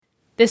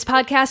This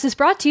podcast is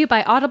brought to you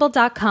by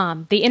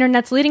Audible.com, the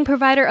internet's leading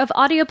provider of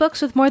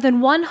audiobooks with more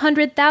than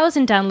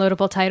 100,000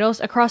 downloadable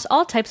titles across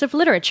all types of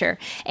literature,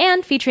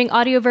 and featuring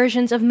audio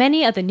versions of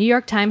many of the New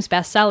York Times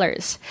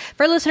bestsellers.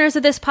 For listeners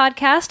of this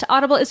podcast,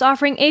 Audible is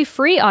offering a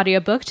free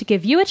audiobook to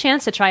give you a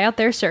chance to try out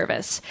their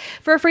service.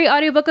 For a free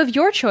audiobook of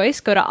your choice,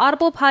 go to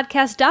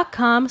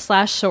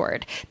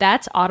audiblepodcast.com/sword.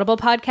 That's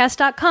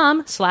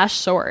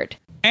audiblepodcast.com/sword.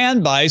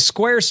 And by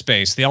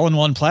Squarespace, the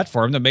all-in-one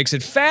platform that makes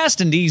it fast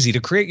and easy to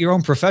create your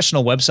own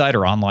professional website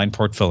or online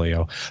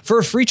portfolio. For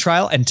a free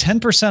trial and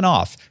 10%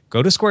 off,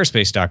 go to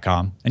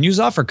squarespace.com and use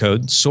offer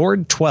code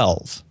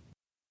SWORD12.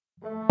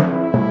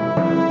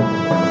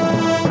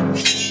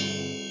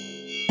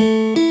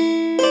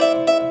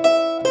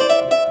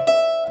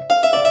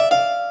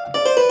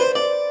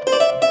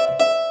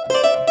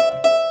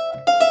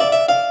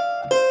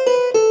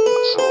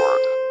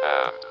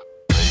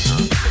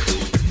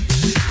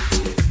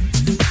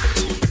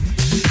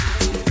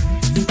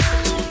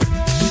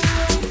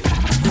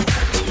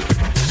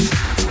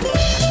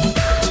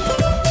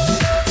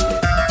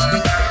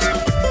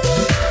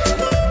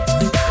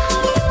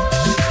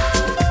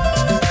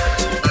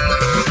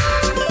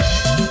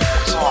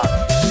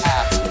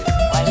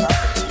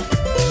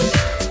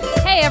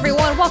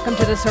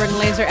 Sword and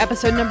Laser,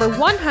 episode number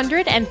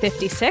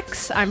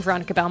 156. I'm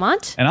Veronica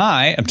Belmont. And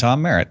I am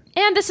Tom Merritt.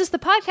 And this is the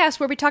podcast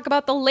where we talk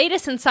about the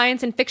latest in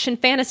science and fiction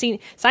and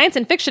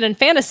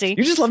fantasy.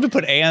 You just love to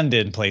put "and"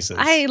 in places.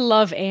 I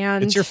love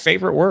 "and." It's your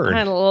favorite word.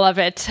 I love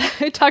it.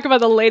 We talk about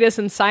the latest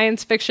in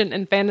science fiction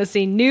and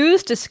fantasy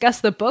news,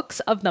 discuss the books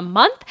of the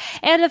month,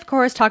 and of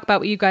course talk about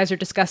what you guys are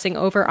discussing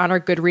over on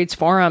our Goodreads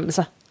forums.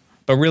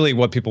 But really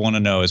what people want to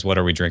know is, what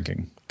are we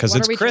drinking? Because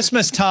it's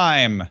Christmas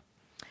time.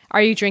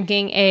 Are you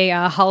drinking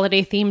a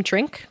holiday-themed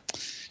drink?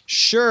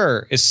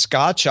 Sure. Is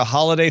scotch a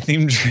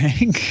holiday-themed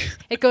drink?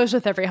 It goes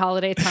with every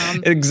holiday,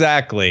 Tom.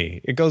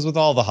 Exactly. It goes with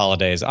all the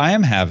holidays. I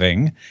am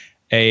having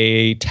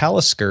a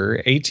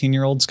Talisker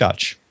 18-year-old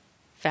scotch.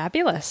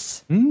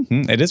 Fabulous.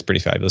 Mm-hmm. It is pretty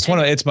fabulous.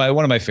 It's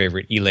one of my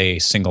favorite Islay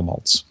single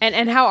malts.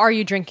 And how are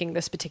you drinking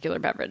this particular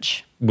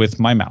beverage? With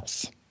my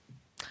mouth.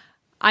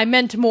 I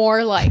meant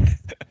more like...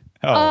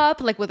 up,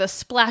 like with a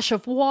splash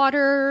of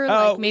water,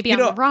 like maybe on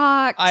the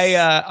rocks.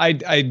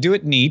 I do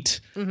it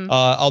neat. Mm-hmm.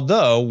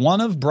 Although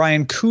one of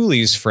Brian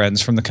Cooley's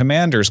friends from the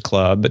Commanders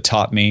Club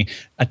taught me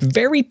a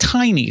very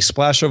tiny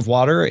splash of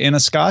water in a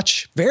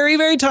scotch, very,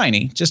 very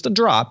tiny, just a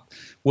drop,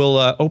 will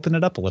open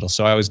it up a little.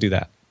 So I always do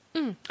that.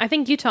 I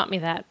think you taught me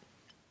that,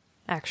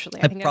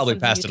 actually. I think probably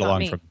passed it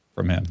along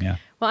from him, yeah.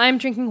 Well, I'm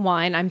drinking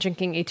wine. I'm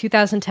drinking a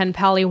 2010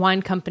 Pally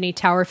Wine Company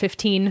Tower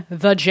 15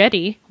 The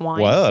Jetty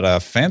wine. What a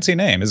fancy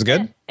name. Is it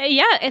good?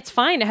 Yeah, it's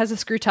fine. It has a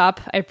screw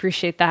top. I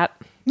appreciate that.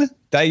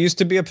 That used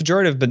to be a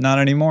pejorative, but not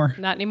anymore.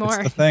 Not anymore.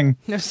 It's the thing.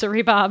 No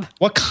siree, Bob.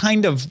 What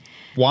kind of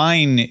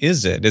wine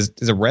is it? Is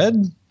it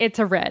red? It's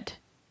a red.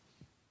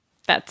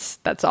 That's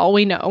all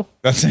we know.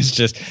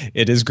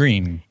 It is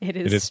green. It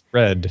is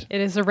red.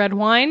 It is a red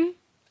wine.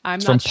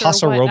 It's from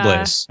Paso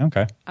Robles.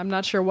 Okay. I'm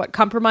not sure what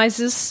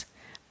comprises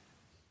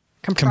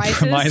it? I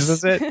hope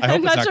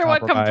I'm not sure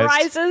what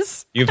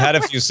comprises. You've had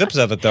a few sips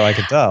of it, though, I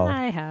could tell.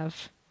 I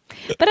have.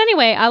 But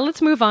anyway,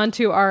 let's move on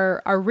to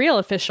our real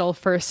official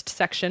first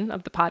section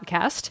of the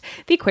podcast,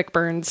 the Quick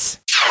Burns.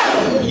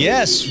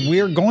 Yes,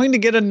 we're going to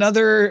get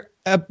another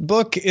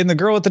book in the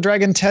Girl with the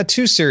Dragon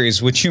Tattoo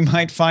series, which you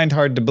might find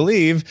hard to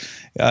believe,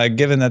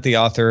 given that the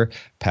author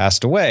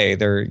passed away.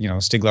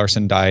 Stieg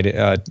Larsson died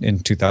in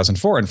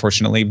 2004,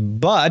 unfortunately.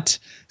 But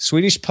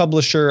Swedish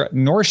publisher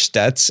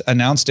Norstedts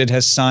announced it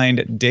has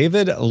signed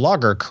David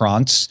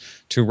Lagerkrantz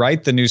to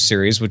write the new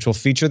series, which will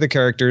feature the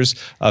characters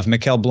of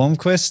Mikael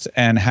Blomkvist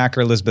and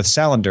hacker Elizabeth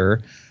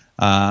Salander.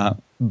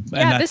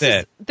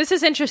 This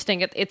is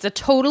interesting. It's a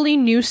totally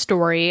new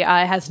story. It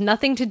has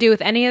nothing to do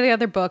with any of the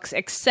other books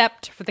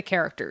except for the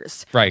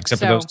characters. Right,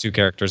 except for those two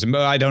characters.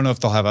 I don't know if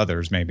they'll have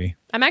others, maybe.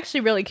 I'm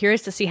actually really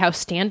curious to see how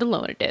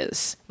standalone it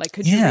is. Like,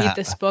 could you read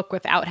this book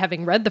without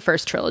having read the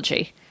first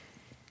trilogy?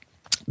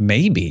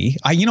 Maybe.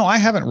 I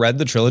haven't read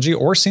the trilogy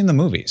or seen the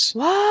movies.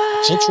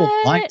 What? Cultural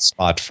blind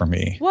spot for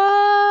me.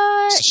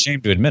 What? It's a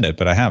shame to admit it,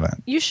 but I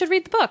haven't. You should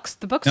read the books.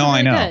 The books are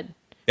really good.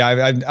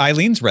 Yeah,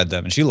 Eileen's read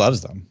them, and she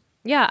loves them.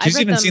 Yeah, she's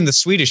even seen the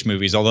Swedish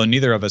movies, although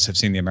neither of us have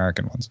seen the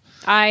American ones.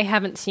 I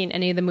haven't seen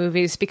any of the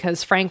movies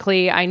because,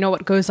 frankly, I know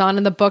what goes on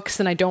in the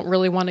books, and I don't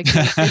really want to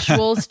give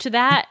visuals to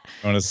that.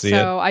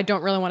 I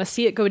don't really want to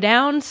see it go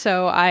down.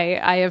 So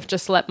I have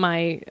just let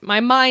my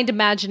mind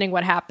imagining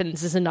what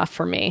happens is enough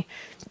for me.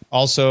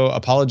 Also,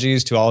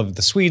 apologies to all of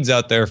the Swedes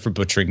out there for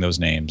butchering those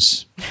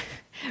names.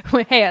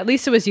 Hey, at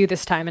least it was you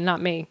this time and not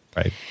me.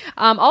 Right.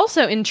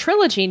 Also, in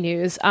trilogy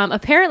news,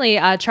 apparently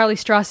Charlie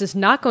Stross is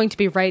not going to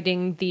be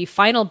writing the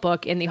final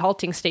book in the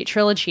Halting State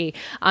trilogy.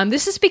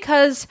 This is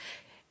because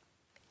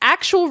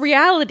actual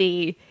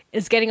reality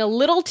is getting a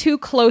little too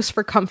close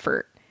for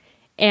comfort.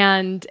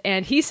 And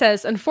he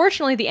says,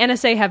 unfortunately, the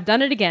NSA have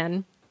done it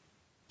again.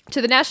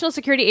 To the National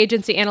Security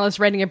Agency analyst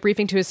writing a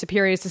briefing to his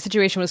superiors, the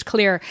situation was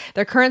clear.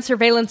 Their current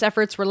surveillance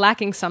efforts were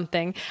lacking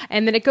something.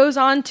 And then it goes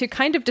on to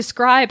kind of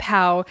describe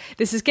how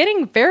this is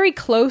getting very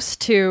close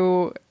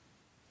to...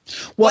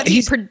 Well,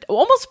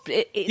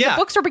 the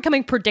books are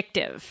becoming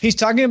predictive. He's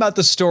talking about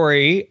the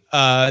story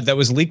that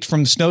was leaked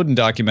from Snowden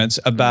documents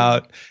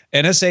about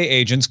NSA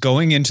agents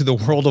going into the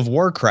World of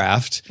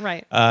Warcraft,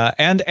 right?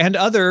 And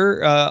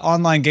other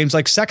online games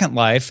like Second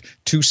Life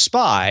to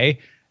spy.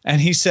 And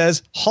he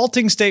says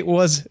halting state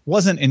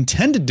wasn't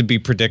intended to be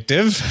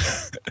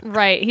predictive.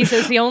 Right. He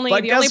says the only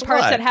parts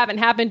that haven't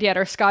happened yet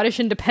are Scottish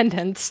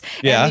independence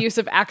and the use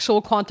of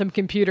actual quantum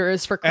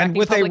computers for cracking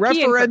public key encryption. And with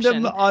a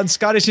referendum on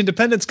Scottish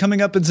independence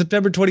coming up in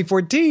September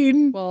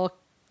 2014, well,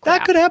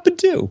 that could happen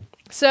too.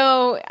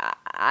 So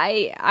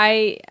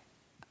I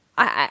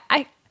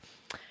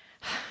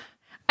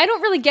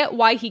don't really get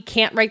why he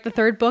can't write the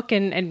third book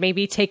and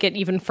maybe take it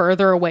even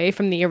further away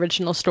from the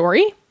original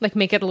story, like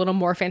make it a little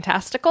more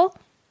fantastical.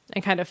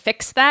 And kind of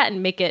fix that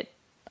and make it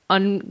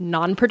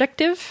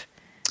non-predictive?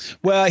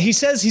 Well, he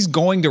says he's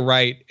going to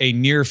write a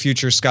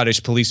near-future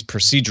Scottish police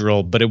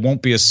procedural, but it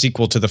won't be a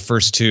sequel to the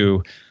first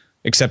two,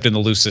 except in the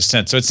loosest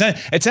sense. So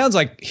it sounds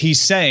like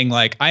he's saying,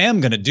 like, I am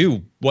going to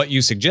do what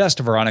you suggest,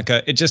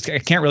 Veronica. I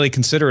can't really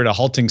consider it a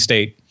halting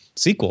state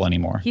sequel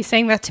anymore. He's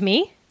saying that to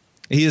me?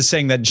 He is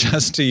saying that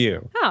just to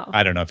you. Oh.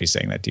 I don't know if he's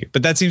saying that to you,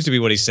 but that seems to be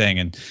what he's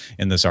saying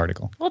in this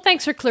article. Well,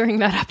 thanks for clearing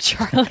that up,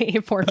 Charlie,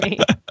 for me.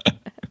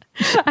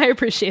 I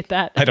appreciate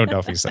that. I don't know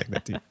if he's saying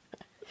that to you.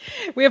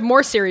 We have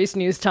more series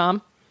news,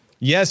 Tom.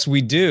 Yes,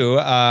 we do.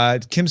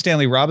 Kim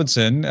Stanley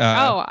Robinson.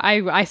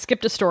 I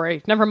skipped a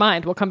story. Never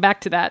mind. We'll come back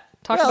to that.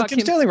 Talk about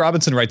Kim Stanley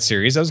Robinson writes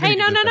series. Hey,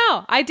 no.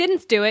 I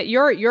didn't do it.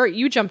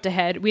 You jumped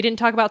ahead. We didn't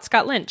talk about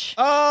Scott Lynch.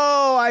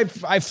 Oh,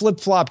 I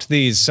flip-flopped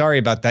these. Sorry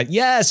about that.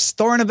 Yes,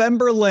 Thorn of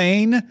Ember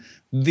Lane,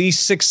 the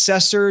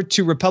successor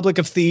to Republic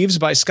of Thieves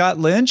by Scott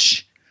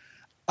Lynch.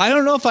 I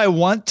don't know if I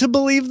want to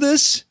believe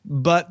this,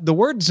 but the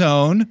Word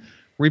Zone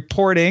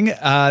reporting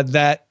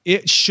that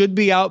it should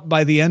be out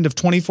by the end of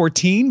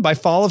 2014, by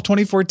fall of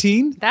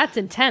 2014. That's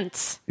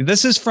intense.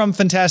 This is from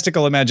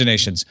Fantastical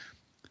Imaginations.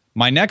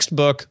 My next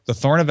book, The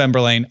Thorn of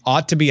Emberlane,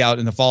 ought to be out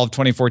in the fall of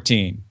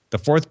 2014. The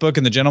fourth book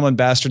in the Gentleman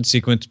Bastard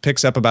sequence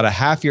picks up about a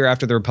half year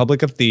after the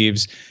Republic of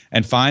Thieves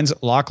and finds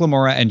Locke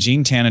Lamora and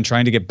Gene Tannen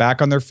trying to get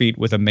back on their feet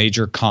with a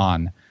major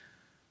con.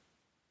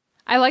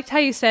 I liked how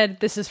you said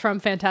this is from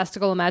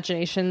Fantastical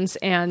Imaginations,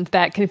 and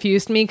that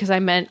confused me because I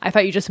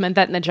thought you just meant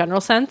that in the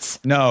general sense.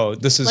 No,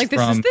 this is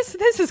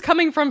this is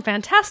coming from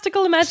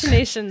Fantastical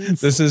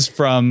Imaginations. This is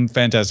from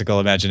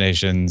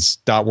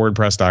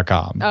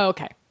fantasticalimaginations.wordpress.com. Oh,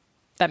 okay.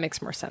 That makes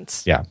more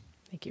sense. Yeah.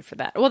 Thank you for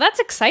that. Well, that's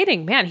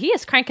exciting, man. He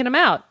is cranking them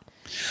out.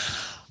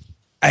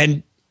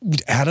 And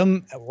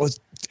Adam at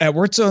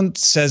WordZone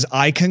says,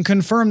 I can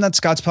confirm that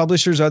Scott's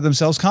publishers are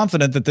themselves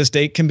confident that this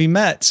date can be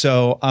met.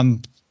 So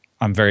I'm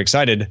very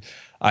excited.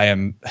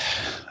 I'm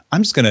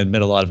just going to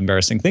admit a lot of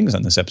embarrassing things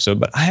on this episode,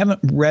 but I haven't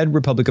read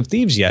Republic of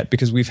Thieves yet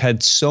because we've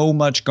had so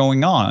much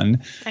going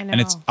on. I know.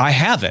 And I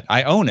have it.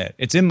 I own it.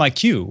 It's in my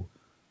queue.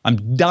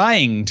 I'm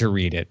dying to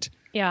read it.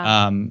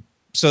 Yeah.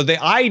 So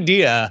the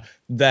idea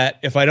that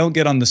if I don't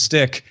get on the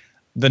stick,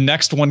 the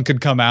next one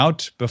could come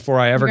out before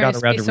I ever got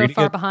around to reading it. You're so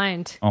far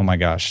behind. Oh my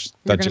gosh.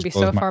 You're going to be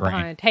so far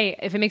behind. Hey,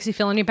 if it makes you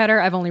feel any better,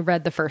 I've only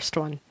read the first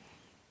one.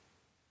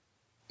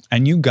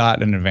 And you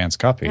got an advanced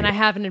copy. And I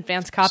have an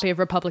advanced copy of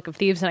Republic of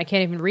Thieves, and I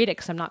can't even read it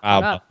because I'm not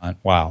caught up.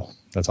 Wow.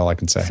 That's all I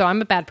can say. So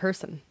I'm a bad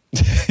person.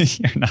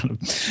 You're not.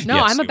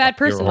 I'm a bad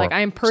person. Like, I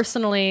am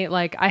personally,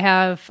 like, I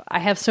have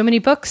so many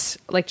books,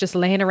 like, just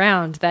laying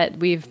around that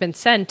we've been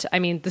sent. I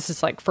mean, this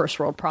is like first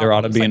world problem. There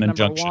ought to be like an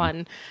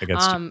injunction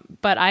against you.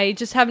 But I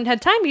just haven't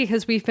had time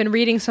because we've been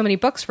reading so many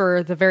books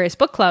for the various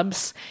book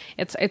clubs.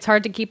 It's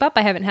hard to keep up.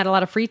 I haven't had a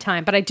lot of free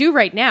time, but I do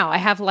right now. I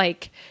have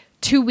like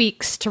 2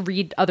 weeks to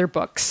read other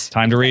books.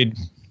 Time to read.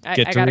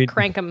 I got to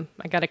crank them.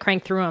 I got to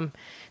crank through them.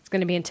 It's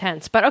going to be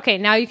intense. But okay,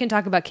 now you can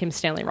talk about Kim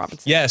Stanley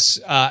Robinson. Yes,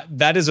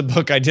 that is a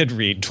book I did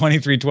read,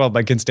 2312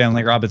 by Kim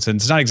Stanley Robinson.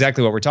 It's not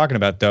exactly what we're talking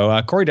about,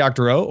 though. Cory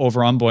Doctorow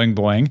over on Boing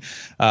Boing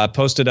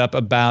posted up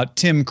about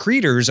Tim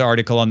Creeder's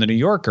article on The New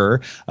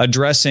Yorker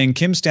addressing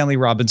Kim Stanley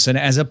Robinson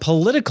as a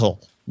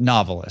political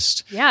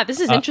novelist. Yeah,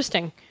 this is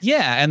interesting.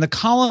 Yeah, and the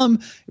column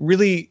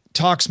really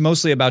talks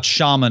mostly about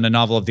Shaman, a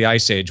novel of the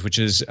Ice Age, which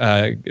is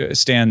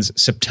Stan's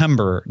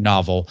September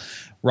novel.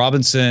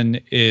 Robinson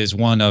is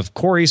one of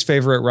Corey's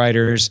favorite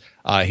writers.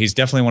 He's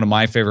definitely one of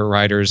my favorite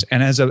writers.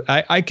 And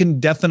I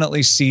can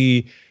definitely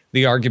see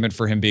the argument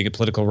for him being a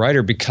political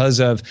writer because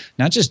of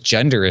not just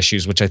gender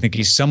issues, which I think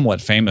he's somewhat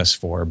famous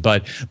for,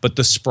 but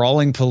the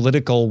sprawling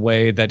political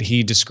way that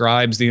he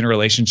describes the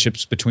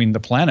interrelationships between the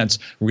planets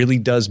really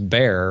does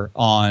bear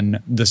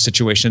on the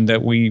situation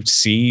that we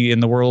see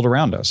in the world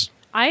around us.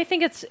 I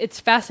think it's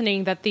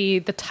fascinating that the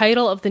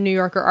title of the New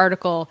Yorker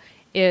article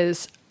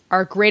is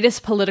Our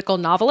Greatest Political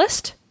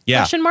Novelist?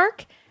 Yeah. Question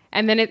mark.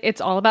 And then it's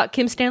all about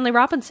Kim Stanley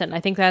Robinson. I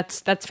think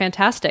that's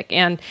fantastic.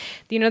 And,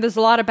 there's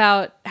a lot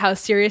about how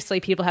seriously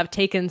people have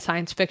taken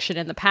science fiction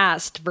in the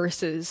past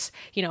versus,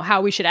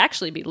 how we should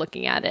actually be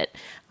looking at it,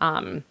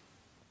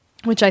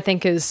 which I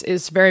think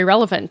is very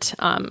relevant,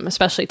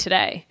 especially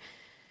today.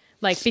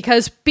 Like,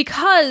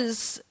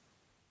 because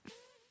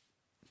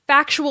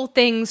factual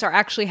things are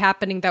actually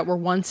happening that were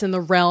once in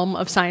the realm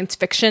of science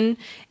fiction,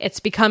 it's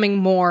becoming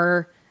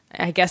more,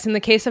 I guess in the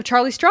case of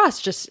Charlie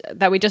Stross,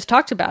 that we just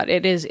talked about,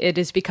 it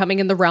is becoming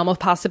in the realm of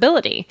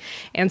possibility.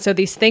 And so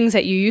these things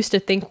that you used to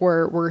think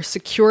were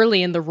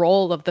securely in the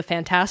role of the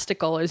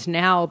fantastical is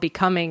now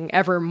becoming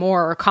ever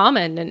more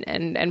common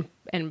and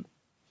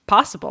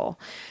possible.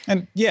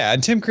 And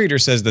Tim Creeder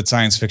says that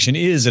science fiction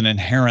is an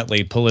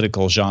inherently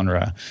political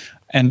genre.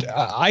 And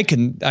I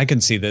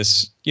can see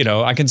this,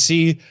 I can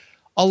see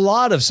a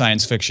lot of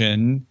science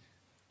fiction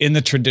in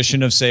the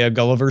tradition of, say, A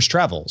Gulliver's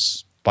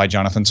Travels by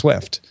Jonathan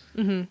Swift,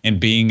 and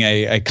being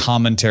a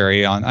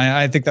commentary on,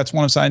 I think that's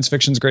one of science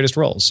fiction's greatest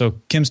roles. So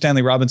Kim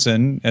Stanley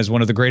Robinson, as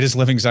one of the greatest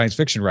living science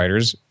fiction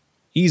writers,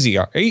 easy,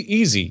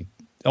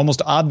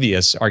 almost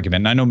obvious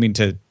argument. And I don't mean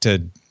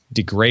to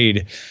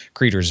degrade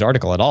Creeder's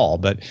article at all,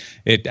 but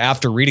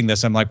after reading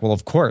this, I'm like, well,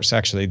 of course,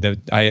 actually,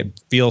 I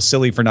feel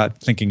silly for not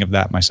thinking of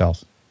that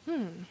myself.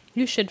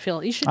 You should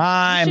feel.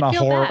 I'm a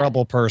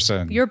horrible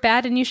person. You're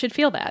bad, and you should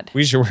feel bad.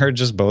 We're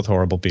just both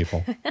horrible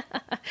people.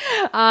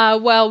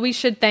 Well, we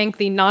should thank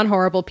the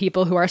non-horrible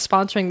people who are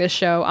sponsoring this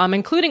show,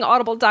 including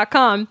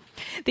Audible.com,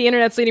 the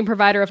internet's leading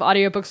provider of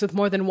audiobooks with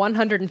more than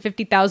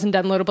 150,000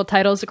 downloadable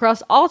titles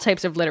across all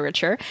types of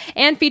literature,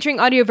 and featuring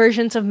audio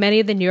versions of many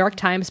of the New York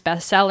Times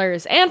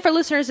bestsellers. And for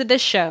listeners of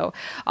this show,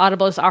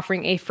 Audible is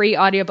offering a free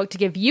audiobook to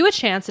give you a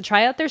chance to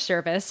try out their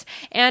service.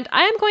 And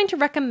I am going to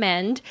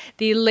recommend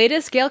the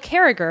latest Gail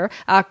Carriger,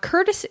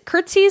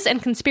 Curtsies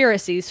and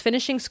Conspiracies,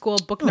 Finishing School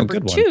Book Number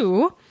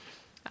 2,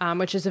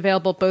 which is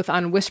available both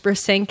on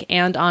WhisperSync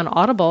and on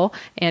Audible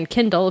and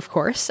Kindle, of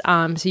course.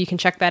 So you can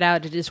check that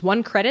out. It is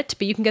 1 credit,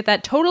 but you can get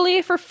that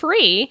totally for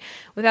free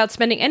without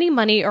spending any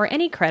money or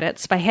any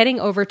credits by heading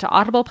over to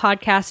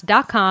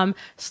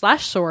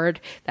audiblepodcast.com/sword.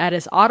 That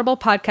is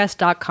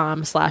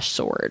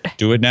audiblepodcast.com/sword.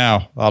 Do it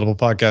now.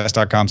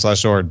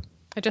 audiblepodcast.com/sword.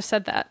 I just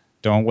said that.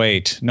 Don't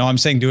wait. No, I'm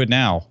saying do it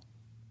now.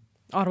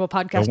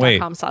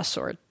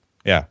 audiblepodcast.com/sword.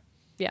 Yeah.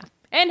 Yeah.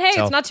 And hey,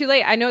 it's not too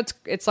late. I know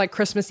it's like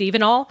Christmas Eve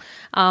and all,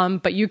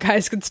 but you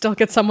guys could still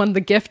get someone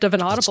the gift of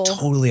an Audible. That's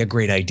totally a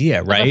great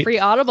idea, right? A free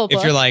Audible book.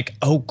 If you're like,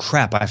 oh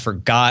crap, I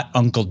forgot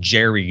Uncle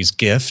Jerry's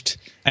gift,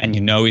 and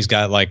he's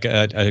got like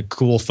a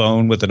cool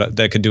phone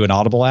that could do an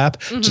Audible app,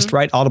 just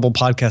write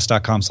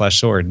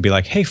audiblepodcast.com/sword and be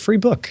like, hey, free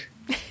book.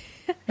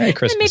 Merry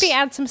Christmas. And maybe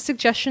add some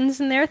suggestions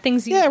in there,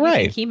 things you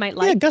think he might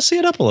like. Yeah, gussy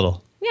it up a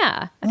little.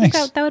 Yeah, I think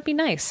that would be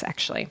nice,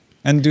 actually.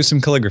 And do some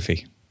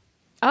calligraphy.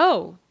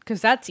 Oh, because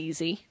that's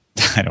easy.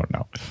 I don't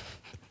know.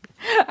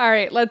 All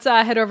right, let's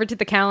head over to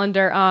the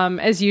calendar.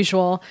 As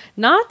usual,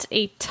 not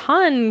a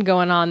ton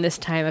going on this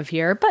time of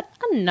year, but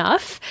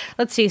enough.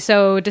 Let's see.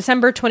 So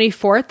December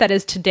 24th, that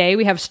is today,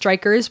 we have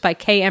Strikers by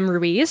K.M.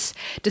 Ruiz.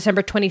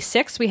 December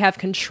 26th, we have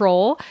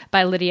Control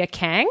by Lydia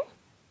Kang.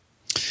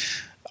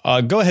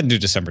 Go ahead and do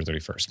December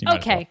 31st.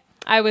 Okay.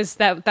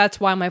 That's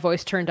why my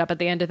voice turned up at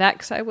the end of that,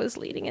 because I was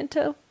leading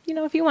into,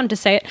 if you wanted to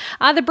say it.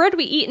 The Bread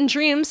We Eat in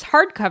Dreams,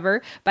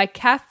 hardcover by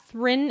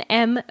Catherine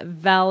M.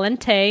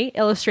 Valente,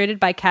 illustrated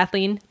by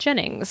Kathleen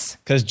Jennings.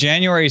 Because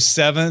January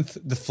 7th,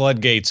 the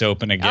floodgates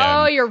open again.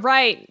 Oh, you're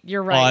right.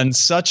 On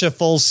Such a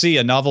Full Sea,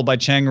 a novel by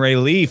Chang Ray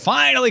Lee,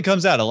 finally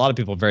comes out. A lot of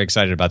people are very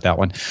excited about that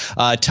one.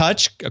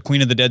 Touch, a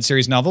Queen of the Dead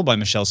series novel by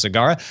Michelle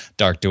Segarra.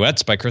 Dark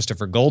Duets by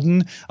Christopher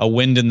Golden. A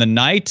Wind in the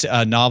Night,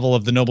 a novel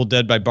of the Noble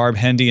Dead by Barb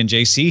Hendy and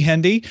J.C.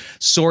 Hendy.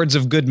 Swords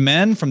of Good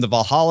Men from the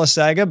Valhalla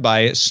Saga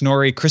by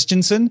Snorri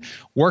Christensen.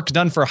 Work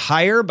Done for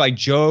Hire by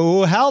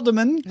Joe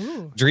Haldeman.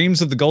 Ooh.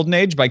 Dreams of the Golden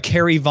Age by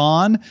Carrie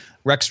Vaughn.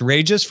 Rex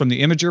Rageous from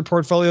the Imager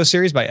Portfolio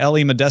series by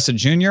Ellie Modessa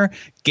Jr.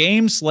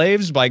 Game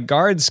Slaves by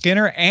Gard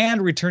Skinner.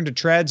 And Return to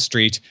Trad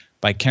Street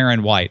by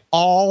Karen White.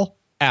 All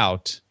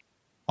out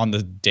on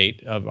the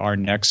date of our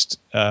next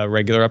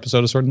regular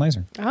episode of Sword and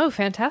Laser. Oh,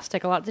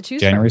 fantastic. A lot to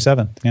choose January from.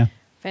 7th, yeah.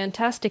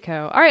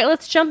 Fantastico. All right,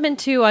 let's jump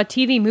into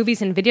TV,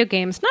 movies, and video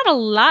games. Not a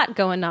lot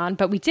going on,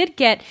 but we did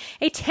get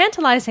a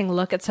tantalizing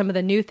look at some of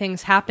the new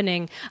things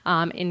happening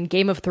in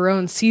Game of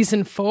Thrones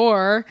Season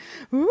 4,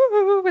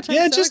 which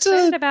I'm so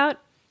excited about.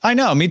 I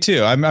know, me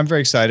too. I'm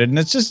very excited, and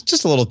it's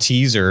just a little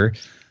teaser.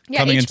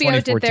 Yeah,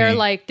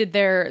 HBO did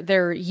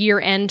their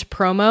year-end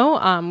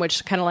promo,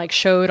 which kind of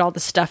showed all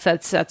the stuff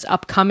that's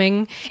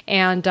upcoming,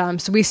 and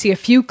so we see a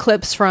few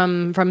clips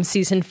from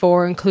season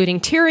 4, including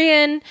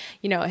Tyrion,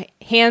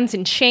 hands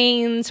in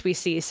chains. We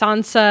see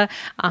Sansa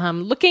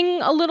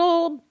looking a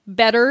little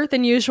better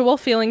than usual,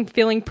 feeling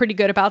pretty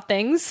good about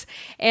things,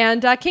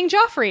 and King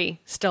Joffrey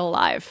still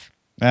alive.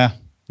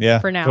 Yeah.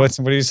 For now. What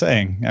are you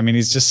saying? I mean,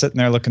 he's just sitting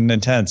there looking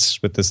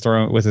intense with his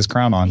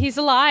crown on. He's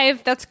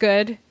alive. That's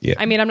good. Yeah.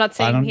 I mean, I'm not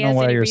saying he has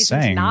any reason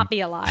to not be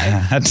alive.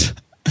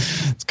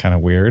 It's kind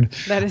of weird.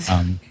 That is.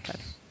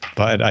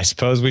 But I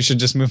suppose we should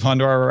just move on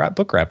to our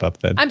book wrap-up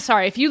then. I'm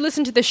sorry. If you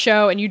listen to the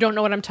show and you don't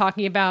know what I'm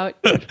talking about,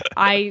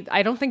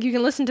 I don't think you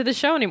can listen to the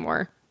show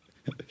anymore.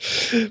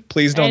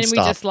 Please don't stop. And we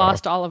just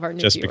lost all of our new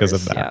just viewers. Because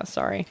of that. Yeah,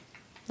 sorry.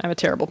 I'm a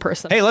terrible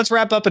person. Hey, let's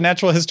wrap up A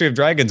Natural History of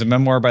Dragons, a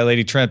memoir by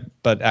Lady Trent,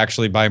 but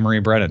actually by Marie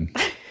Brennan.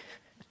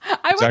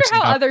 I wonder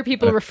how other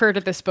people refer to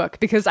this book,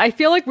 because I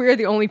feel like we're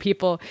the only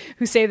people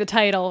who say the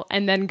title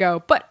and then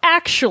go, but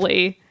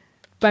actually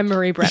by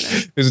Marie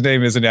Brennan. Whose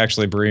name isn't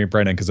actually Marie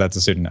Brennan because that's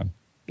a pseudonym.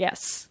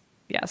 Yes.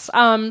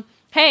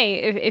 Hey,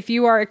 if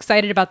you are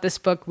excited about this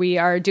book, we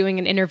are doing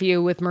an interview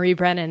with Marie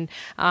Brennan.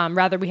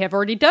 We have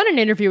already done an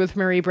interview with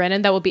Marie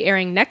Brennan that will be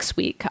airing next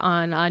week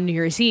on New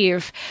Year's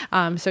Eve.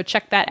 So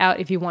check that out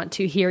if you want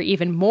to hear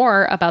even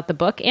more about the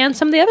book and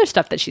some of the other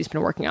stuff that she's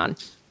been working on.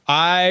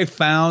 I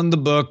found the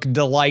book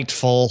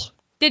delightful.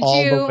 Did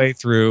all you? The way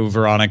through,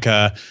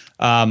 Veronica.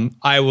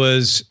 I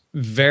was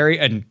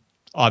and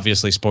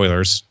obviously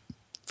spoilers,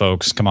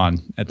 folks, come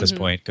on at this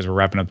point, because we're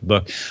wrapping up the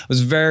book. I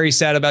was very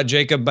sad about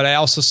Jacob, but I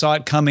also saw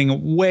it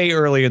coming way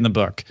early in the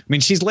book. I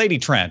mean, she's Lady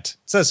Trent.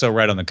 It says so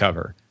right on the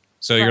cover.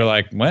 So You're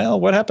like, well,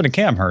 what happened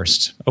to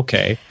Camhurst?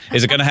 Okay.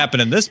 Is it going to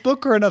happen in this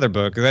book or another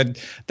book?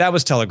 That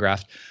was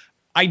telegraphed.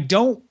 I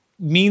don't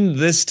mean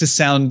this to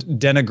sound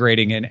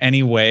denigrating in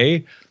any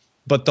way,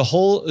 but the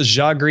whole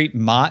Jagreet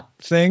Mott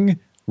thing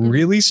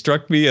really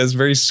struck me as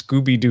very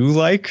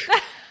Scooby-Doo-like.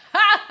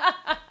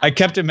 I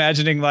kept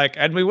imagining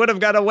and we would have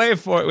got away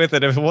with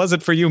it if it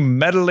wasn't for you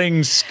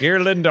meddling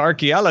Skirland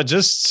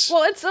archaeologists.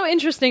 Well, it's so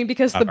interesting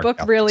because the book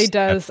really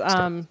does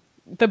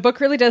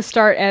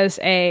start as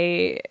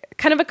a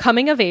kind of a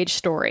coming of age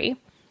story,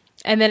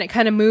 and then it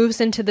kind of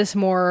moves into this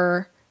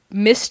more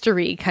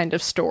mystery kind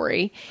of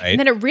story. Right. And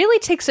then it really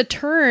takes a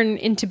turn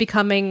into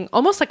becoming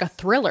almost like a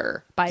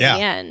thriller by the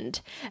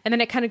end. And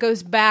then it kind of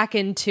goes back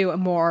into a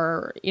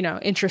more,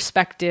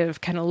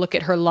 introspective kind of look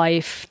at her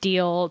life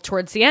deal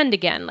towards the end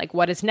again. Like,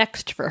 what is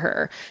next for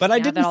her? But I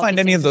didn't find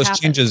any of those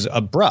changes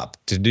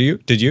abrupt. Did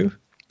you?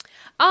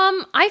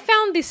 I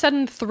found the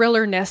sudden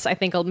thrillerness, I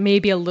think,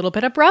 maybe a little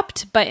bit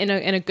abrupt, but in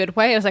a good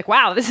way. I was like,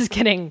 wow, this is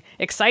getting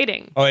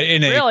exciting. Oh,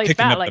 in a really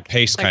picking up the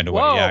pace kind of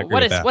way. Yeah, I agree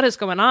with that. What is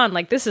going on?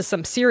 Like, this is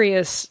some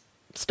serious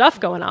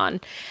stuff going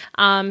on.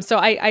 So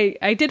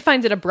I did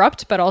find it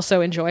abrupt, but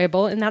also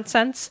enjoyable in that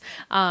sense.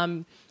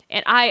 And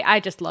I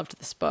just loved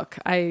this book.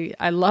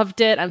 I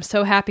loved it. I'm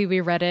so happy we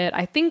read it.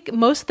 I think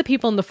most of the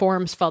people in the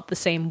forums felt the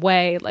same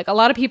way. Like, a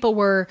lot of people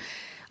were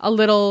a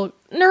little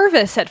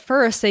nervous at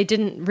first. They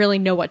didn't really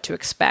know what to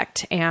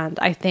expect. And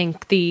I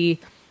think the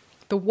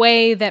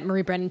way that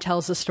Marie Brennan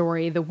tells the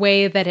story, the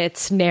way that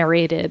it's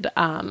narrated,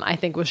 I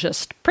think was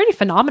just pretty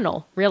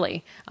phenomenal,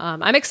 really.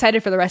 I'm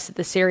excited for the rest of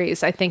the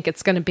series. I think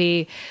it's going to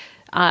be,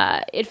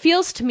 it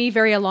feels to me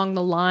very along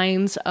the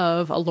lines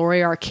of a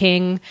Laurie R.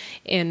 King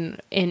in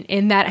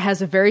that it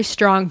has a very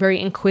strong,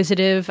 very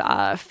inquisitive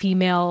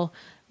female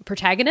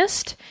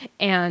protagonist.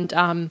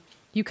 And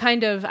you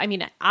kind of,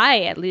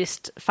 I at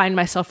least find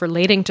myself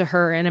relating to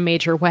her in a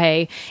major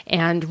way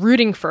and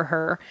rooting for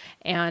her.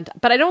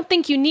 But I don't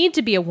think you need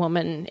to be a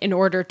woman in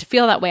order to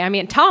feel that way. I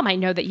mean, Tom, I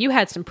know that you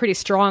had some pretty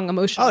strong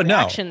emotional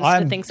reactions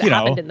to things that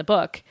happened in the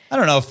book. I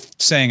don't know if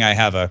saying I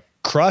have a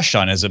crush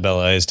on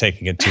Isabella is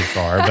taking it too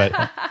far,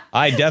 but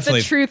I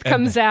definitely the truth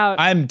comes out.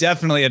 I'm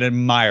definitely an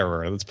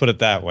admirer. Let's put it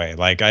that way.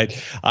 Like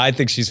I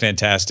think she's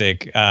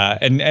fantastic.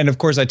 And of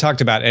course I talked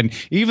about, and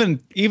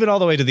even all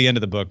the way to the end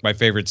of the book, my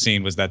favorite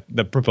scene was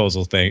the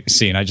proposal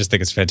scene. I just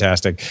think it's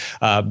fantastic.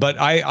 But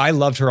I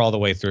loved her all the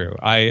way through.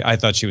 I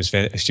thought she was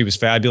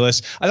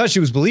fabulous. I thought she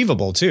was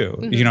believable too.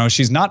 Mm-hmm.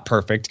 She's not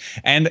perfect,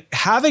 and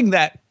having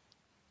that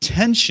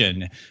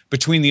tension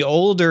between the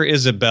older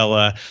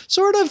Isabella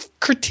sort of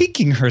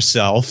critiquing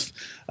herself,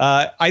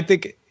 I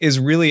think is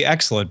really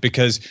excellent,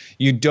 because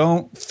you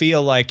don't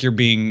feel like you're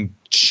being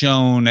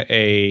shown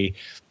a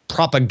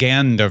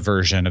propaganda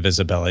version of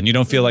Isabella, and you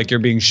don't feel like you're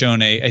being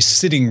shown a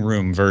sitting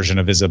room version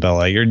of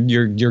Isabella.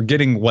 You're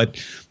getting what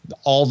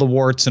all the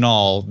warts and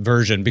all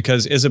version,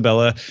 because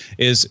Isabella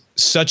is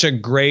such a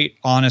great,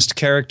 honest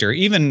character,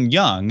 even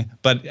young,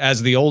 but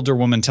as the older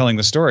woman telling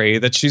the story,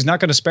 that she's not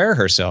going to spare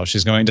herself.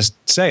 She's going to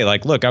say,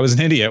 like, look, I was an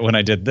idiot when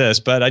I did this,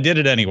 but I did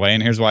it anyway,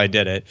 and here's why I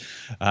did it.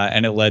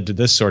 And it led to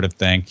this sort of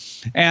thing.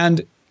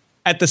 And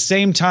at the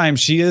same time,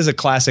 she is a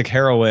classic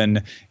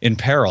heroine in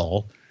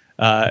peril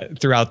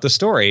throughout the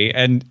story,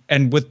 and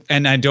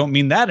I don't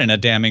mean that in a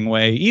damning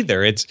way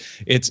either. It's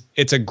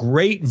a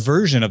great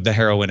version of the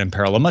heroine in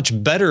peril, a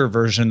much better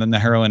version than the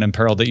heroine in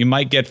peril that you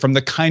might get from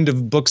the kind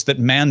of books that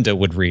Manda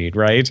would read,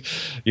 right?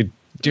 We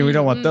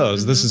don't want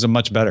those. Mm-hmm. This is a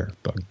much better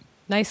book.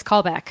 Nice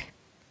callback.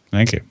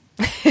 Thank you.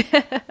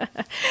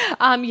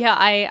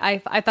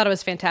 I thought it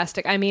was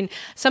fantastic. I mean,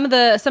 some of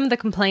the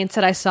complaints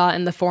that I saw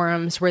in the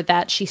forums were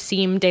that she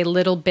seemed a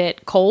little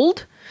bit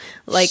cold,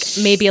 like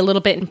maybe a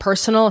little bit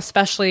impersonal,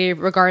 especially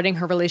regarding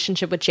her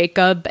relationship with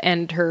Jacob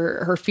and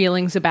her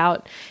feelings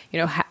about,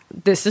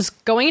 this is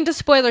going into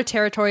spoiler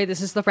territory.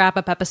 This is the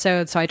wrap-up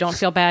episode, so I don't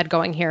feel bad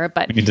going here.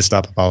 But we need to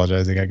stop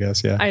apologizing, I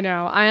guess. Yeah, I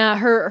know.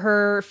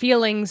 Her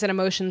feelings and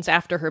emotions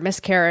after her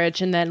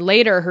miscarriage, and then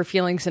later her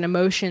feelings and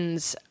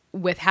emotions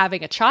with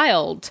having a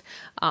child,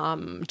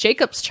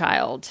 Jacob's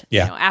child,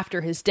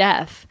 after his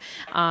death.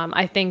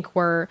 I think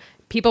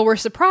people were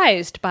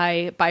surprised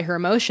by her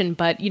emotion,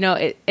 but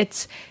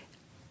it's.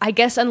 I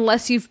guess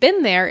unless you've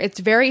been there, it's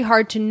very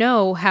hard to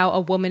know how a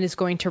woman is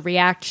going to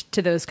react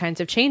to those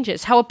kinds of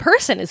changes, how a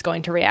person is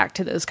going to react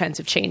to those kinds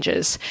of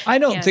changes. I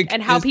don't think...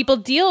 And how people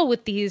deal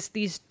with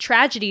these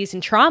tragedies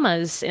and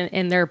traumas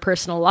in their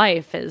personal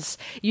life is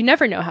you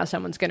never know how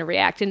someone's going to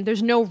react, and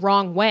there's no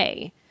wrong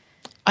way.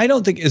 I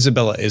don't think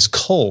Isabella is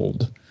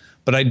cold,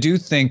 but I do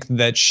think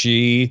that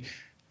she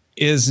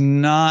is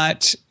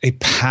not a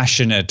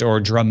passionate or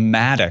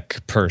dramatic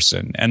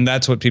person, and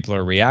that's what people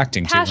are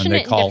reacting to when they call her.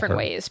 Passionate in different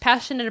ways.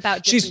 Passionate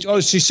about different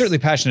things. She's certainly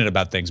passionate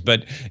about things,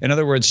 but in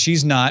other words,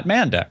 she's not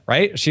Manda,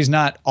 right? She's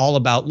not all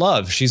about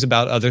love. She's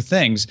about other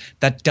things.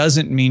 That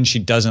doesn't mean she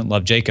doesn't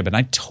love Jacob, and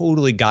I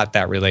totally got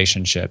that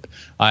relationship.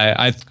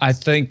 I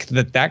think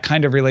that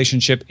kind of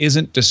relationship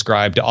isn't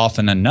described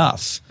often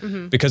enough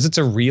because it's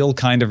a real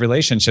kind of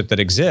relationship that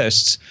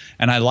exists,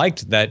 and I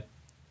liked that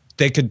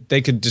they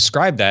could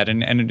describe that,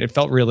 and it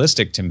felt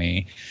realistic to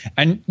me.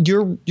 And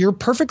you're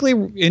perfectly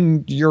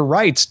in your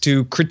rights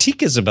to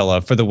critique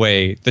Isabella for the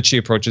way that she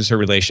approaches her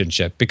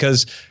relationship,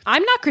 because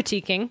I'm not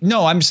critiquing.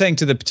 No, I'm saying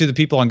to the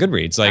people on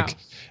Goodreads, like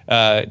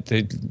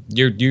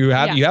you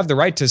have the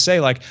right to say,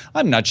 like,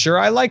 I'm not sure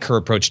I like her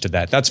approach to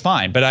that. That's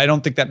fine, but I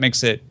don't think that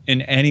makes it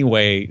in any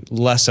way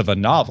less of a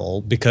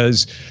novel,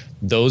 because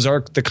those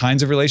are the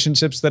kinds of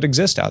relationships that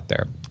exist out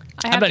there.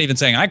 I'm not even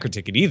saying I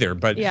critique it either,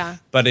 but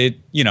it,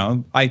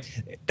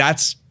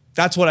 that's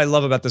what I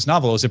love about this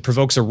novel, is it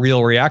provokes a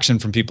real reaction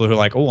from people who are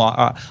like,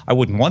 I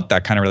wouldn't want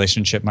that kind of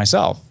relationship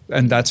myself.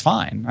 And that's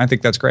fine. I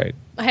think that's great.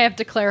 I have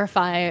to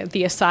clarify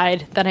the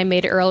aside that I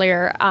made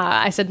earlier.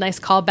 I said nice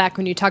callback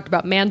when you talked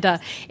about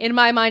Manda. In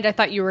my mind, I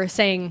thought you were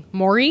saying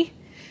Maury.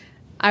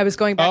 I was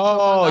going back to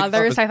among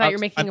others. I thought you were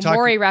making a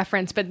Maury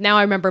reference, but now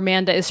I remember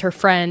Manda is her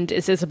friend,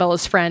 is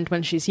Isabella's friend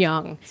when she's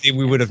young. See,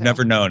 we would have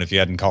never known if you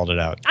hadn't called it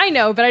out. I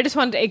know, but I just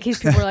wanted to, in case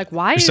people were like,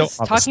 why is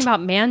talking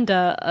about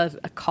Manda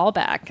a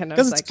callback?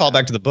 Because it's a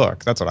callback to the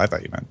book. That's what I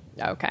thought you meant.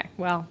 Okay.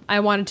 Well,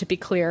 I wanted to be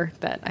clear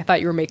that I thought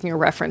you were making a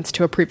reference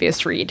to a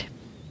previous read.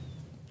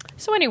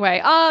 So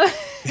anyway,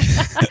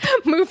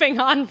 moving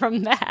on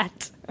from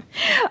that.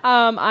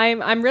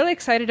 I'm really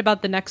excited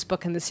about the next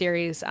book in the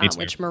series,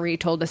 which Marie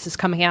told us is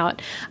coming out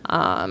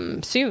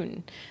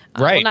soon.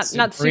 Right. Well,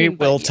 not Marie soon.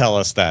 will tell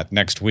us that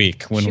next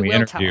week when we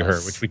interview her,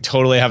 which we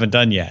totally haven't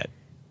done yet.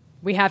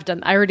 We have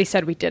done. I already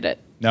said we did it.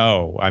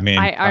 No, I mean,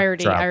 I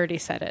already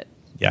said it.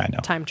 Yeah, I know.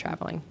 Time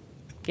traveling.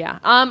 Yeah.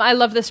 I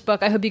love this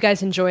book. I hope you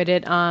guys enjoyed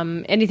it.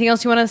 Anything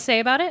else you want to say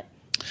about it?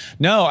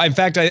 No, in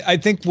fact, I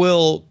think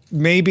we'll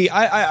maybe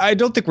I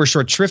don't think we're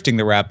short shrifting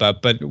the wrap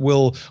up, but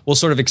we'll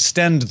sort of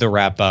extend the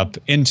wrap up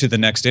into the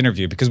next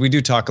interview, because we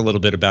do talk a little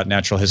bit about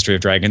Natural History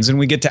of Dragons, and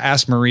we get to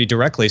ask Marie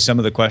directly some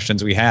of the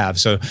questions we have.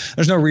 So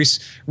there's no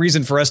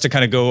reason for us to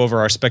kind of go over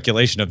our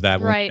speculation of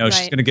that. Right,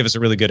 She's going to give us a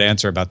really good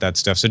answer about that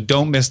stuff. So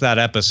don't miss that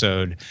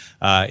episode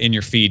in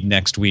your feed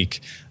next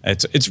week.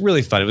 It's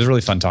really fun. It was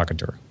really fun talking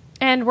to her.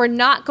 And we're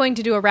not going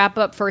to do a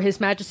wrap-up for His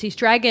Majesty's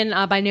Dragon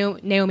by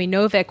Naomi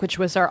Novik, which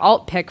was our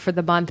alt pick for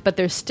the month, but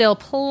there's still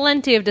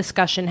plenty of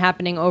discussion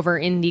happening over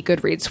in the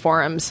Goodreads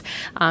forums.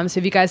 So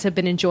if you guys have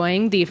been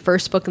enjoying the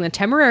first book in the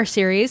Temeraire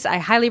series, I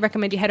highly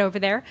recommend you head over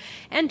there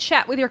and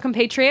chat with your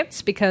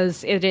compatriots,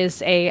 because it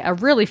is a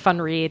really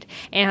fun read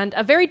and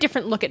a very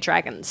different look at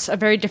dragons, a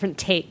very different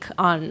take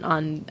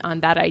on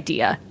that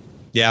idea.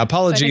 Yeah,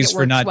 apologies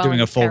for not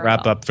doing a full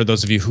wrap-up for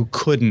those of you who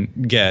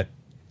couldn't get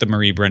the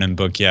Marie Brennan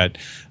book yet.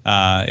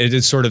 It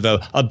is sort of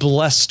a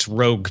blessed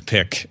rogue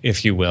pick,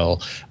 if you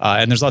will.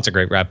 And there's lots of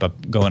great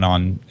wrap-up going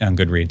on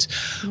Goodreads.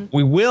 Mm-hmm.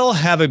 We will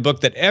have a book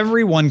that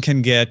everyone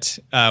can get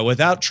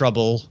without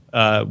trouble,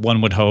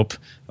 one would hope,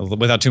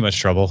 without too much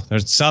trouble.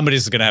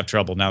 Somebody's going to have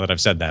trouble now that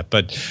I've said that.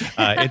 But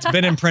it's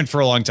been in print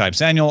for a long time.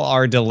 Samuel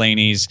R.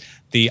 Delaney's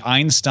The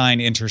Einstein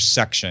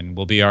Intersection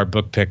will be our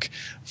book pick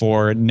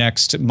for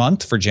next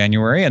month, for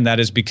January, and that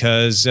is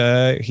because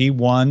he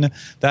won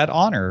that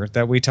honor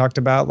that we talked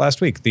about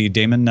last week, the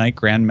Damon Knight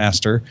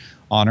Grandmaster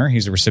honor.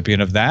 He's a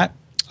recipient of that.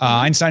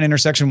 Einstein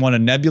Intersection won a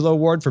Nebula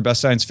Award for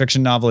Best Science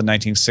Fiction Novel in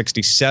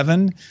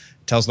 1967. It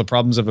tells the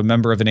problems of a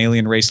member of an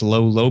alien race,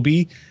 Lo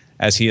Lobi,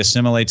 as he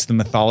assimilates the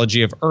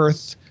mythology of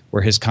Earth,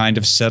 where his kind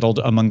have settled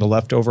among the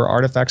leftover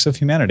artifacts of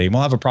humanity.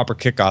 We'll have a proper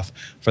kickoff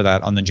for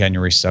that on the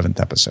January 7th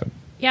episode.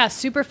 Yeah,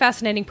 super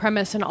fascinating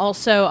premise, and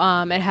also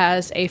it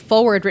has a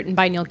foreword written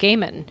by Neil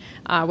Gaiman,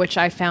 which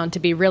I found to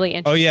be really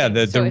interesting. Oh yeah,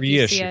 the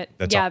reissue.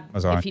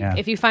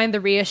 If you find the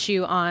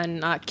reissue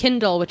on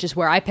Kindle, which is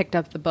where I picked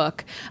up the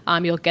book,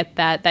 you'll get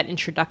that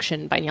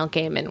introduction by Neil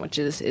Gaiman, which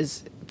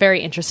is very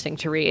interesting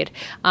to read.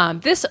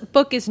 This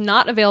book is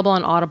not available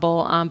on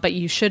Audible, but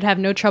you should have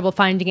no trouble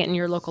finding it in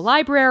your local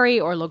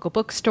library or local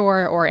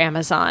bookstore or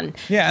Amazon.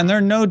 Yeah, and there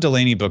are no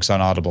Delaney books on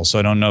Audible, so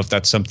I don't know if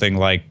that's something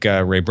like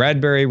Ray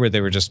Bradbury, where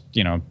they were just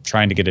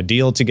trying to get a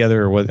deal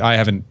together, or what. I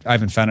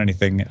haven't found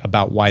anything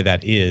about why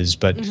that is,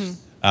 but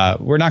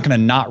we're not going to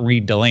not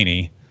read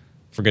Delaney,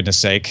 for goodness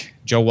sake.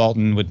 Joe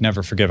Walton would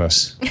never forgive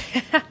us.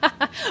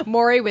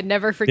 Maury would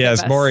never forgive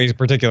us. Yes, Maury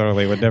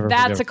particularly would never forgive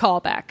us. That's a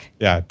callback.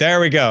 Yeah, there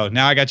we go.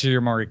 Now I got you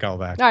your Maury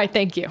callback. All right,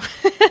 thank you.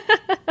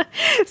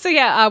 So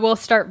yeah, we'll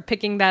start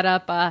picking that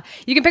up.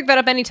 You can pick that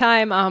up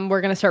anytime.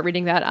 We're going to start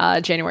reading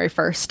that January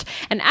 1st.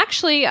 And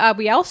actually,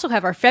 we also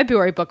have our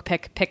February book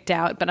picked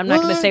out, but I'm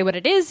not going to say what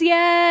it is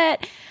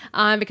yet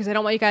because I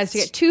don't want you guys to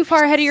get too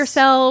far ahead of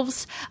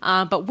yourselves.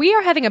 But we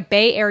are having a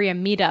Bay Area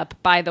meetup,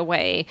 by the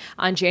way,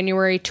 on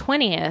January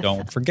 20th.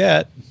 Don't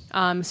forget.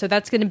 So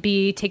that's going to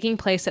be taking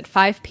place at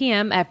 5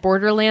 p.m. at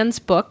Borderlands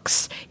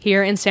Books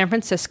here in San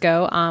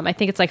Francisco. I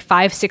think it's like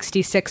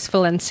 566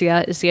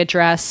 Valencia is the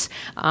address.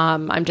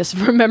 I'm just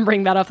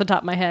remembering that off the top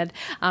of my head.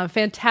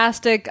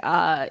 Fantastic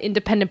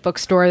independent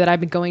bookstore that I've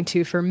been going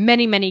to for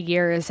many, many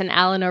years. And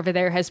Alan over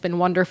there has been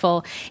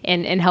wonderful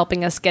in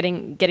helping us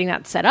getting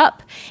that set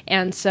up.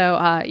 And so,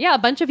 a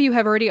bunch of you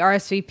have already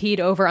RSVP'd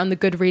over on the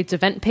Goodreads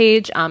event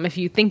page. If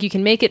you think you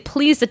can make it,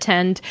 please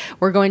attend.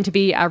 We're going to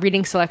be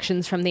reading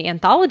selections from the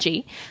anthology.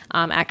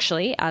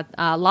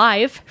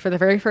 Live for the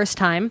very first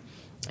time.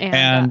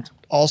 And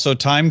also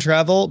time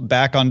travel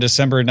back on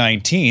December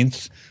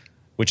 19th,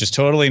 which is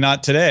totally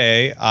not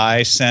today.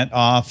 I sent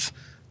off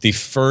the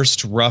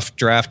first rough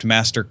draft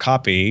master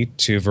copy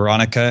to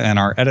Veronica and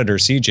our editor,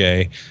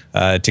 CJ,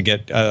 to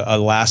get a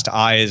last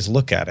eyes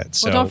look at it.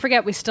 So, well, don't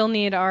forget, we still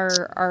need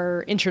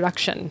our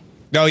introduction.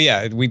 Oh,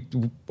 yeah.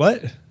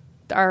 What?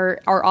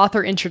 Our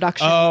author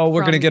introduction. Oh,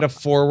 we're going to get a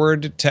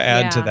forward to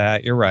add to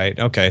that. You're right.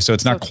 Okay, so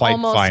it's not quite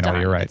final.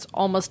 Done. You're right. It's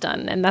almost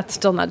done, and that's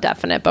still not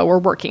definite, but we're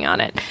working on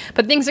it.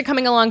 But things are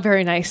coming along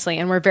very nicely,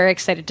 and we're very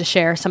excited to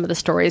share some of the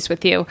stories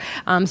with you.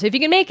 So if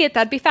you can make it,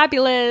 that'd be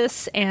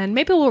fabulous, and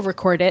maybe we'll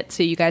record it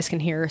so you guys can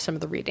hear some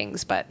of the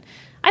readings. But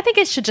I think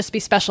it should just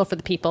be special for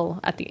the people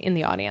in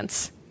the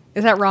audience.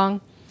 Is that wrong?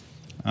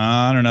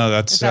 I don't know.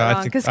 That's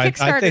because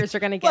Kickstarters are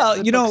going to get.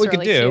 Well, you know what we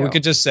could do? Too. We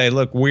could just say,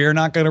 "Look, we're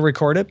not going to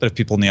record it, but if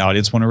people in the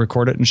audience want to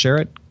record it and share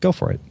it, go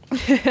for it."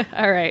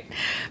 All right,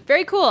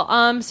 very cool.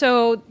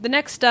 So the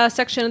next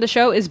section of the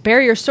show is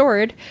Bear Your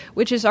Sword,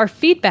 which is our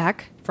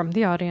feedback from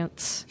the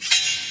audience.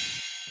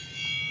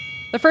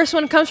 The first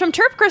one comes from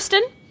Terp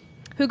Kristen,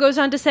 who goes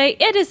on to say,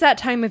 "It is that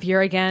time of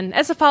year again.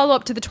 As a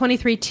follow-up to the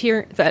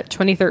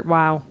 23rd.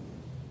 Wow,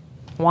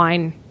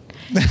 wine."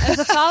 As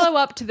a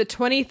follow-up to the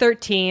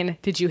 2013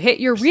 Did You Hit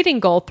Your Reading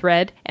Goal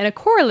thread and a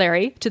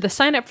corollary to the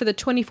sign up for the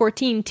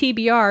 2014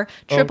 TBR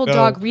Triple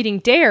Dog Reading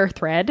Dare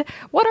thread,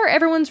 what are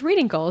everyone's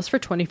reading goals for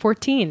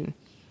 2014?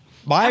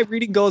 My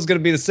reading goal is going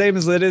to be the same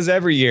as it is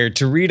every year,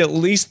 to read at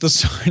least the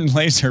Sword and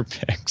Laser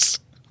picks.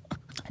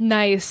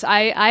 Nice.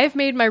 I've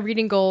made my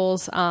reading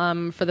goals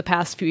for the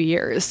past few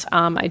years.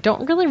 I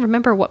don't really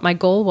remember what my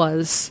goal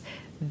was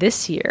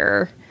this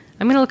year.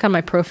 I'm going to look on my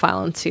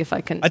profile and see if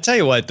I can. I tell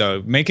you what,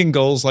 though, making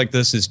goals like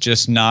this is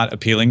just not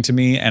appealing to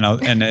me, and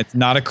it's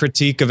not a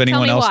critique of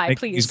anyone else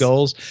making these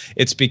goals.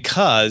 It's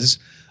because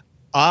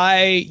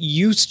I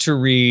used to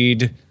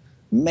read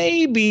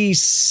maybe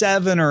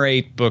 7 or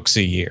 8 books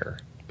a year.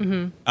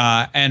 Mm-hmm.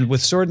 And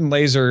with Sword and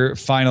Laser,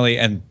 finally,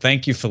 and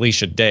thank you,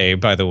 Felicia Day,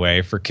 by the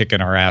way, for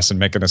kicking our ass and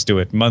making us do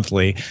it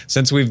monthly.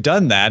 Since we've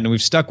done that, and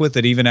we've stuck with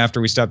it even after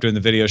we stopped doing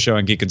the video show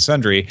on Geek and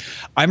Sundry,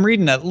 I'm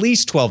reading at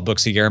least 12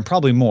 books a year and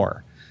probably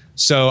more.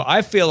 So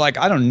I feel like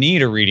I don't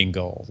need a reading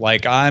goal.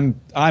 Like I'm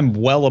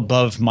well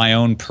above my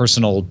own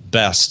personal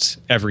best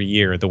every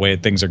year, the way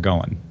things are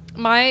going.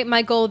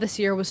 My goal this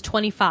year was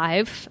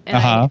 25,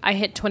 and I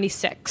hit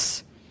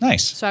 26.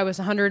 Nice. So I was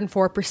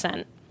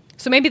 104%.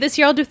 So maybe this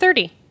year I'll do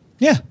 30.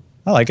 Yeah,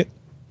 I like it.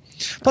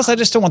 Plus, I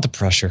just don't want the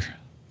pressure.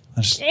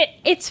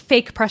 It's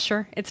fake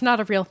pressure. It's not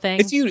a real thing.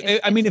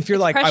 If you're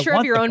like, I want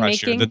of your the own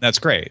pressure, making. then that's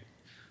great.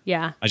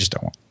 Yeah. I just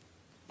don't want.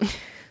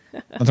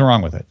 Nothing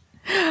wrong with it.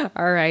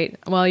 All right.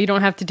 Well, you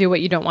don't have to do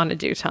what you don't want to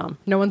do, Tom.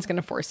 No one's going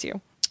to force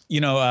you. You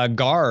know,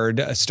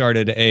 Gard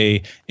started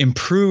a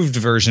improved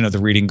version of the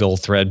reading goal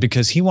thread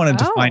because he wanted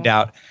to find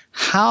out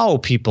how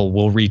people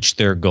will reach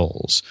their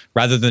goals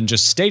rather than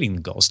just stating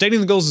the goals. Stating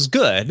the goals is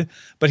good,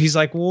 but he's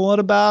like, well, what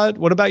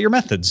about your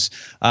methods?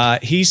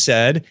 He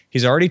said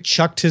he's already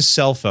chucked his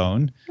cell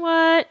phone.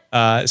 What?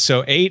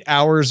 So 8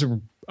 hours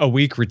a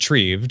week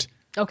retrieved.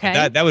 Okay.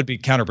 That would be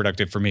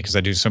counterproductive for me because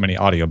I do so many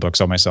audiobooks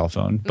on my cell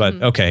phone. But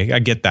okay, I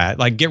get that.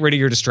 Like, get rid of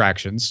your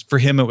distractions. For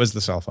him, it was the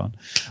cell phone.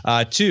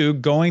 2,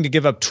 going to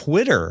give up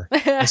Twitter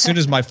as soon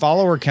as my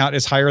follower count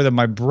is higher than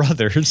my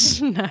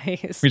brother's.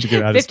 Nice. We should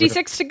get out of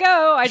 56 to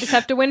go. I just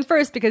have to win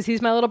first because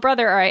he's my little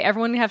brother. All right,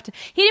 everyone have to.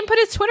 He didn't put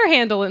his Twitter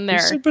handle in there.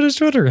 He should put his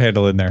Twitter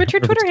handle in there. Put your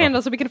Twitter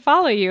handle so we can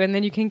follow you, and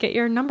then you can get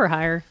your number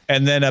higher.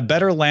 And then a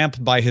better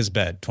lamp by his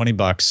bed,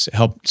 $20.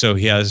 Help, so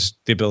he has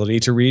the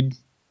ability to read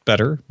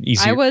better,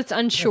 easier. I was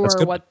unsure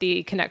what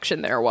the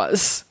connection there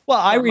was. Well,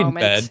 I read in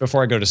bed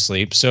before I go to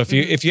sleep. So if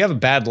you have a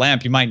bad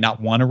lamp, you might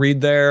not want to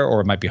read there,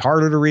 or it might be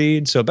harder to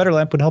read. So a better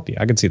lamp would help you.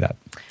 I can see that.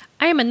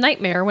 I am a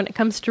nightmare when it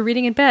comes to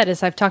reading in bed,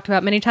 as I've talked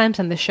about many times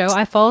on the show.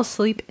 I fall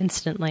asleep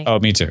instantly. Oh,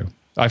 me too.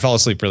 I fall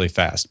asleep really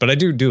fast, but I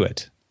do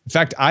it. In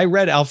fact, I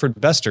read Alfred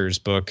Bester's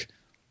book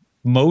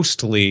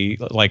mostly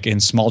like in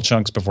small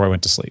chunks before I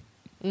went to sleep.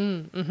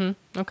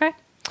 Okay.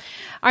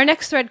 Our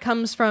next thread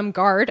comes from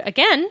Guard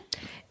again.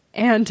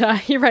 And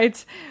he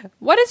writes,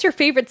 what is your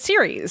favorite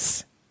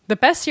series? The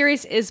best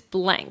series is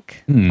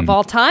blank. Of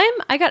all time,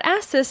 I got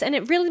asked this, and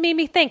it really made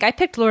me think. I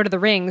picked Lord of the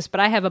Rings, but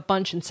I have a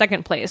bunch in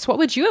second place. What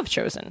would you have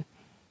chosen?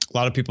 A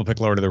lot of people pick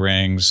Lord of the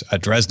Rings.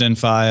 Dresden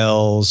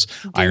Files,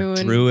 Dune. Iron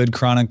Druid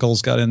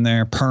Chronicles got in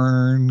there.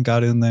 Pern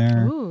got in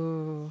there.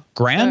 Ooh.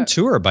 Grand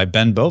Tour by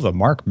Ben Bova.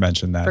 Mark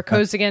mentioned that.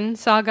 Vorkosigan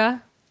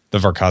Saga. The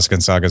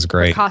Vorkosigan Saga is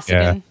great.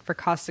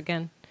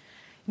 Vorkosigan.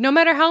 No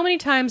matter how many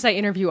times I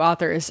interview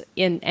authors,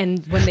 and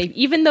when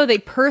even though they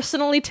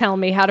personally tell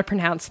me how to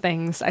pronounce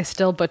things, I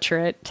still butcher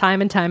it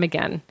time and time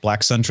again.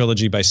 Black Sun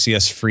Trilogy by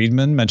C.S.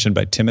 Friedman, mentioned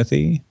by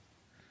Timothy.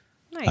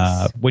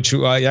 Nice. Which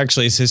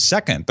actually is his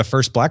second. The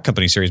first Black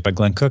Company series by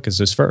Glenn Cook is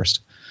his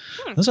first.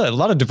 There's a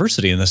lot of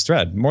diversity in this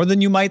thread, more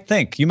than you might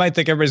think. You might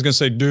think everybody's going to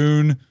say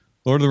Dune,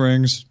 Lord of the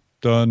Rings,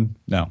 done.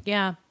 No.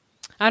 Yeah.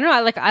 I don't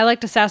know. I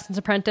liked Assassin's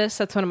Apprentice.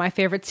 That's one of my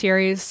favorite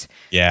series.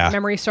 Yeah.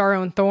 Memory,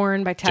 Sorrow, and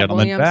Thorn by Ted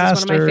Gentleman Williams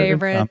is one of my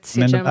favorites.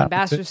 Bastard. Gentleman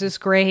Bastards is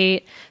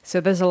great.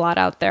 So there's a lot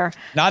out there.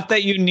 Not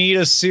that you need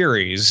a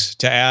series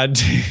to add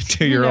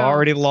to your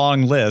already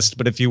long list,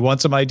 but if you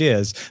want some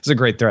ideas, it's a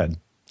great thread.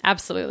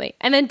 Absolutely.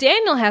 And then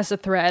Daniel has a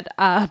thread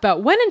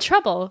about when in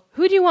trouble,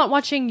 who do you want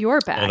watching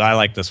your back? Well, I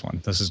like this one.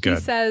 This is good.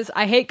 He says,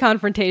 I hate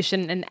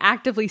confrontation and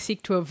actively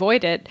seek to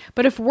avoid it.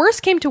 But if worse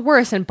came to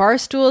worse and bar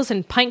stools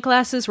and pint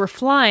glasses were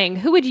flying,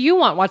 who would you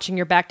want watching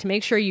your back to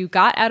make sure you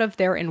got out of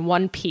there in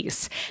one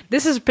piece?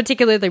 This is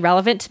particularly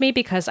relevant to me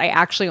because I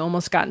actually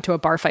almost got into a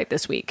bar fight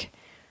this week.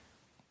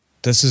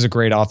 This is a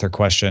great author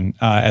question,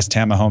 as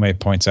Tamahome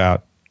points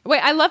out. Wait,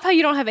 I love how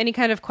you don't have any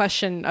kind of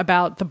question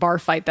about the bar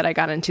fight that I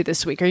got into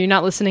this week. Are you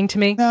not listening to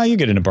me? No, you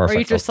get into bar fight. Or are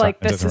you just like,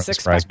 this is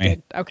expected?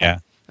 Me. Okay. Yeah.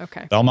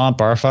 Okay. Belmont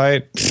bar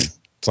fight,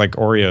 it's like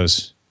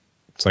Oreos.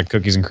 It's like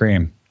cookies and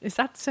cream. Is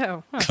that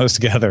so? Huh. Goes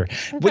together.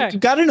 Okay. What, you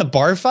got in a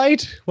bar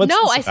fight? What's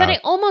no, this I said about? I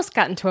almost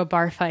got into a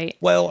bar fight.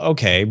 Well,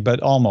 okay,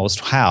 but almost.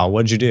 How?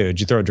 What'd you do? Did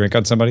you throw a drink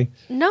on somebody?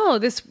 No,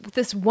 this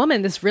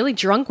woman, this really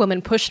drunk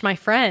woman pushed my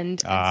friend. And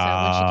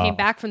so when she came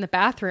back from the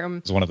bathroom,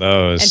 It was one of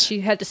those. and she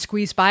had to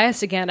squeeze by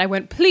us again, I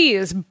went,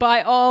 please,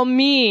 by all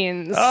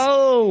means.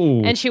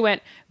 Oh. And she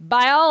went,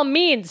 by all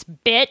means,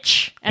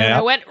 bitch. And Yeah.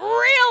 I went,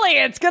 really?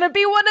 It's going to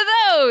be one of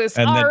those.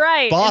 And All then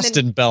right. Boston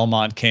And then,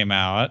 Belmont came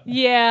out.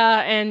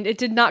 yeah, and it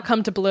did not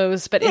come to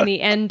blows. But in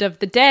the end of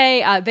the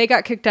day, they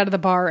got kicked out of the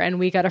bar and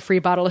we got a free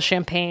bottle of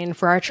champagne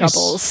for our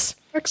troubles.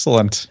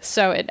 Excellent.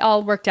 So it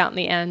all worked out in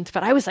the end.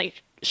 But I was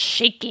like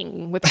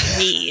shaking with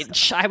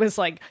rage. I was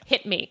like,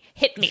 hit me,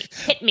 hit me,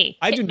 hit me.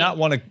 I do not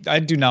want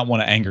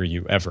to anger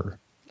you ever.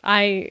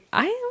 I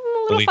am a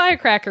little Believe me.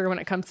 firecracker when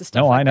it comes to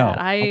stuff No, like I know. that.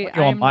 I I'll put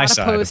you on am my not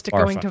side opposed of to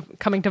bar going fight.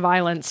 coming to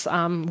violence.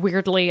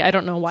 Weirdly, I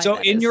don't know why. So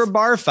that in is. your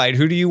bar fight,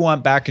 who do you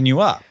want backing you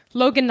up?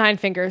 Logan Nine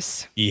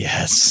Fingers.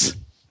 Yes.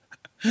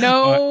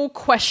 No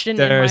question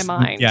in my There's-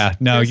 mind. yeah,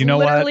 no, There's you know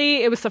what?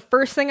 literally, it was the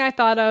first thing I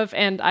thought of,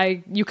 and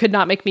you could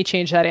not make me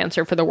change that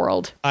answer for the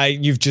world.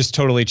 You've just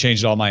totally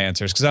changed all my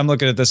answers because I'm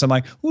looking at this. I'm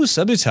like, ooh,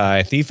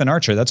 Subutai, Thief and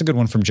Archer. That's a good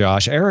one from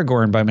Josh.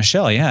 Aragorn by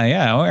Michelle.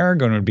 Yeah. Oh,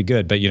 Aragorn would be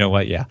good. But you know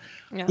what? Yeah.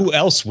 Who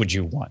else would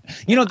you want?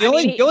 You know, the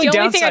only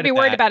downside thing I'd be of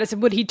worried that- about is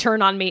would he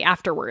turn on me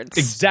afterwards?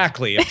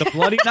 Exactly. If the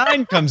Bloody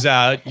Nine comes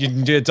out,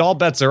 it's all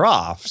bets are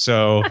off.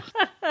 So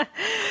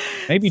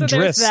maybe So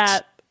there's Drist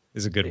that.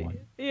 is a good one.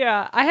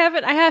 Yeah,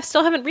 I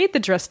still haven't read the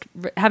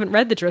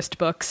Drist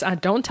books.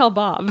 Don't tell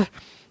Bob.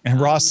 And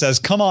Ross says,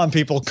 "Come on,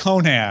 people,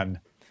 Conan."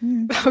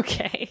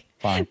 Okay.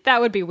 Fine. That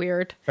would be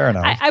weird. Fair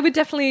enough. I would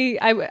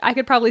definitely, I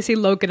could probably see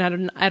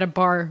Logan at a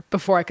bar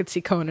before I could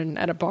see Conan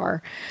at a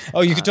bar.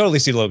 Oh, you could totally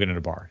see Logan at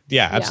a bar.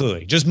 Yeah,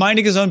 absolutely. Just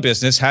minding his own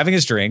business, having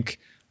his drink.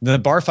 The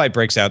bar fight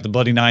breaks out. The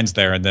Bloody Nine's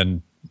there, and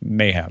then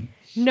mayhem.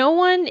 No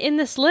one in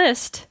this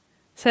list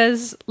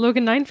says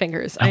Logan Nine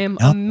Fingers. I am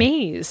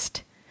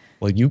amazed.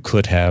 Well, you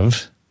could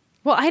have.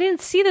 Well, I didn't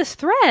see this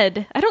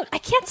thread. I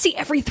can't see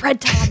every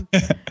thread, Tom. I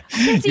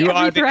can't see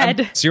every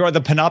thread. So you are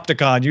the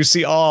panopticon. You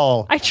see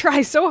all. I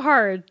try so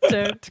hard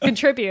to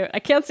contribute. I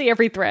can't see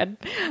every thread.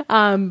 But Logan,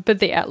 I like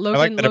that it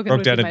Logan broke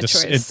would down be my into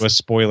choice. a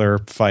spoiler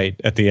fight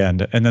at the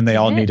end, and then they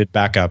all needed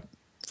backup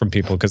from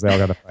people because they all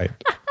got to fight.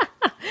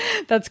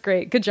 That's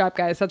great. Good job,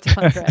 guys. That's a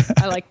fun thread.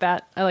 I like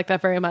that. I like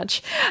that very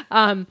much.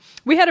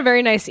 We had a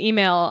very nice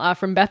email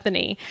from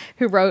Bethany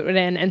who wrote it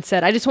in and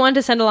said, I just wanted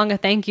to send along a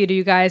thank you to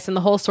you guys and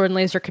the whole Sword and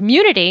Laser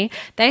community.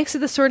 Thanks to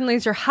the Sword and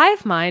Laser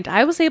hive mind,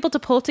 I was able to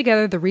pull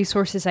together the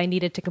resources I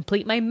needed to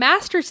complete my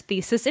master's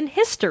thesis in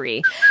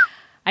history.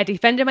 I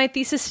defended my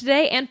thesis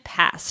today and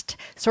passed.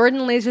 Sword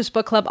and Lasers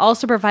Book Club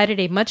also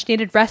provided a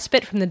much-needed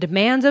respite from the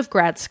demands of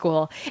grad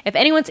school. If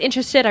anyone's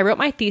interested, I wrote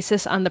my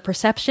thesis on the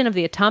perception of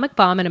the atomic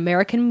bomb in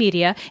American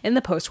media in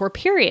the post-war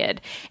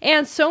period.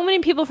 And so many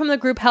people from the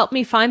group helped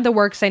me find the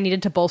works I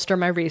needed to bolster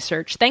my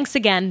research. Thanks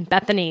again,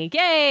 Bethany.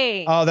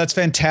 Yay! Oh, that's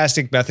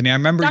fantastic, Bethany. I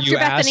remember Dr. you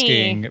Bethany.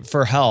 asking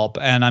for help,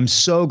 and I'm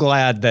so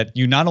glad that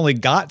you not only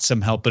got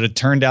some help, but it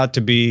turned out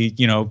to be,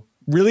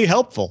 really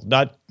helpful.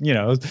 Not,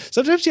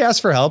 sometimes you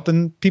ask for help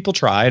and people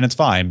try and it's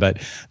fine, but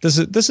this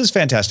is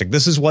fantastic.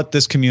 This is what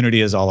this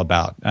community is all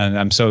about. And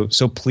I'm so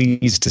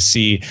pleased to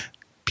see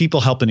people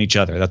helping each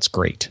other. That's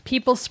great.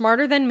 People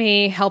smarter than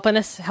me helping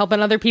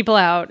other people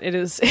out. It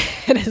is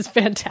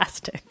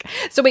fantastic.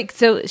 So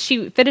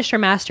she finished her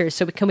master's.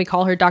 So can we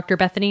call her Dr.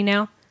 Bethany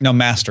now? No,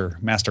 Master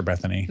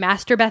Bethany.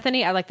 Master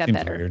Bethany? I like that Seems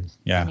better. weird.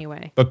 Yeah.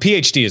 Anyway. But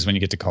PhD is when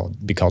you get to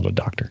be called a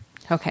doctor.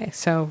 Okay.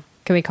 So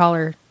can we call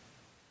her?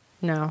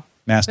 No.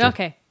 Master.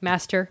 Okay.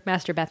 Master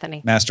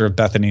Bethany. Master of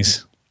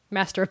Bethany's.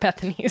 Master of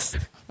Bethany's.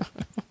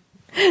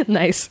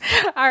 Nice.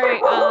 All right.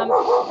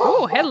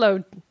 Oh,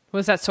 hello.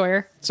 Was that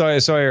Sawyer?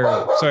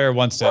 Sawyer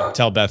wants to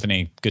tell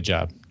Bethany, good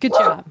job. Good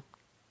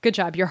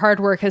job. Your hard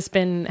work has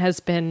paid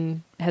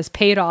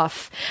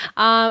off.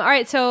 All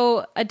right.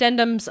 So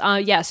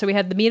addendums. So we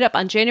had the meetup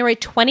on January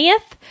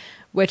 20th.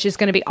 Which is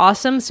going to be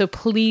awesome. So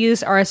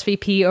please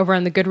RSVP over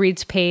on the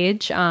Goodreads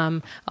page.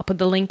 I'll put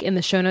the link in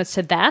the show notes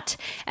to that.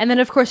 And then,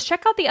 of course,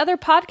 check out the other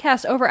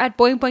podcasts over at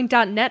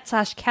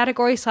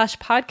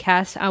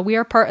boingboing.net/category/podcast. We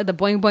are part of the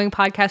Boing Boing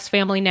podcast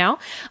family now,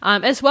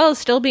 as well as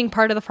still being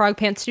part of the Frog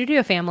Pants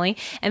Studio family.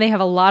 And they have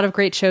a lot of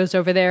great shows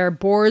over there.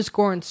 Boars,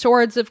 Gore, and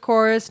Swords, of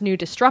course. New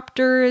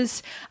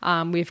Disruptors.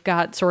 We've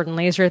got Sword and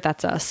Laser.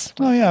 That's us.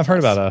 Oh, yeah. I've heard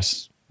about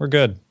us. We're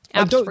good.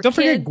 Don't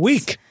forget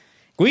Gweek.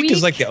 Gweek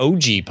is like the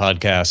OG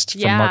podcast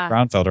from Mark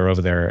Brownfelder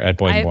over there at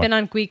Boing Boing. I've been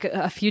on Gweek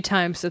a few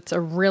times. It's a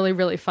really,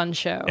 really fun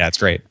show. Yeah, it's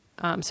great.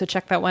 So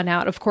check that one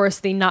out. Of course,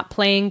 the Not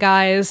Playing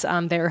guys,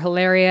 they're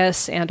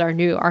hilarious, and our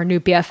new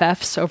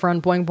BFFs over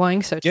on Boing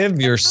Boing. So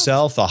give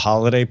yourself a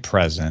holiday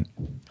present.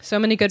 So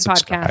many good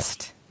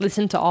podcasts.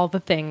 Listen to all the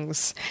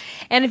things.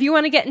 And if you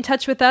want to get in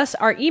touch with us,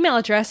 our email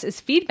address is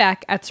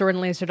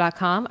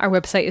feedback@swordandlaser.com. Our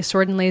website is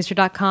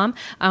swordandlaser.com.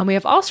 We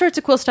have all sorts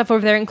of cool stuff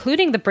over there,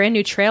 including the brand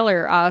new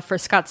trailer for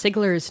Scott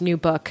Sigler's new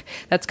book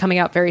that's coming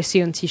out very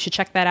soon. So you should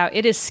check that out.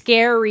 It is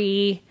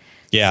scary.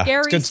 Yeah, scary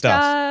it's good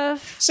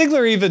stuff.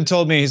 Sigler even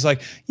told me, he's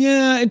like,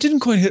 yeah, it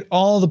didn't quite hit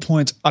all the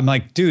points. I'm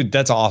like, dude,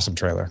 that's an awesome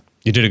trailer.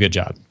 You did a good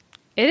job.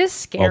 It is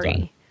scary.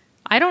 Well,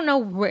 I don't know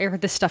where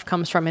this stuff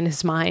comes from in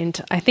his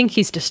mind. I think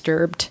he's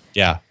disturbed.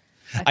 Yeah.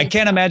 I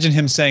can't imagine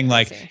him saying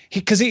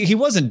because he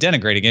wasn't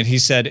denigrating it. He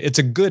said, it's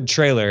a good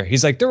trailer.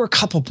 He's like, there were a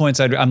couple points.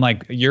 I'm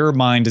like, your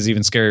mind is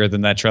even scarier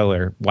than that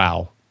trailer.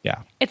 Wow.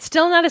 Yeah. It's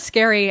still not as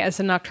scary as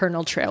the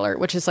Nocturnal trailer,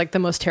 which is like the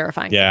most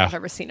terrifying thing I've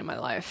ever seen in my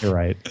life. You're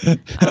right.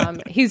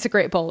 He's a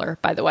great bowler,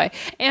 by the way.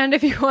 And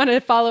if you want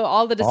to follow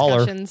all the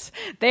discussions,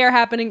 they are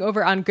happening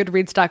over on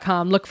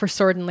Goodreads.com. Look for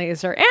Sword and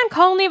Laser and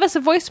call and leave us a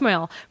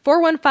voicemail,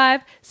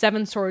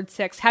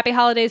 415-7-SWORD-6. Happy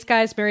holidays,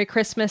 guys. Merry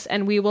Christmas.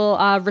 And we will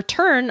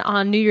return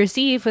on New Year's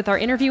Eve with our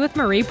interview with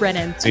Marie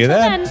Brennan. See you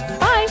then.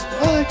 Bye.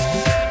 Bye.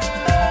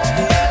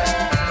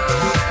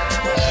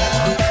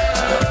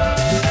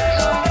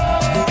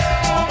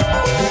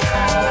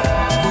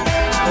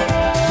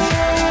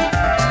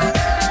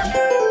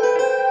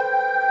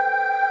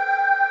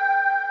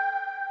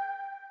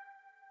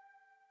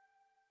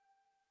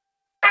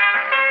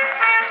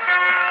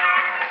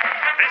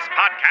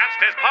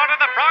 Is part of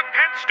the Frog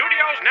Pants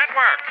Studios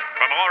network.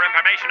 For more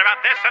information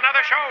about this and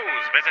other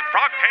shows, visit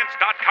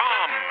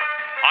frogpants.com.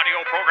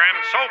 Audio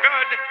programs so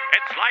good,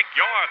 it's like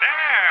you're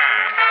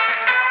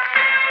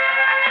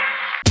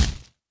there.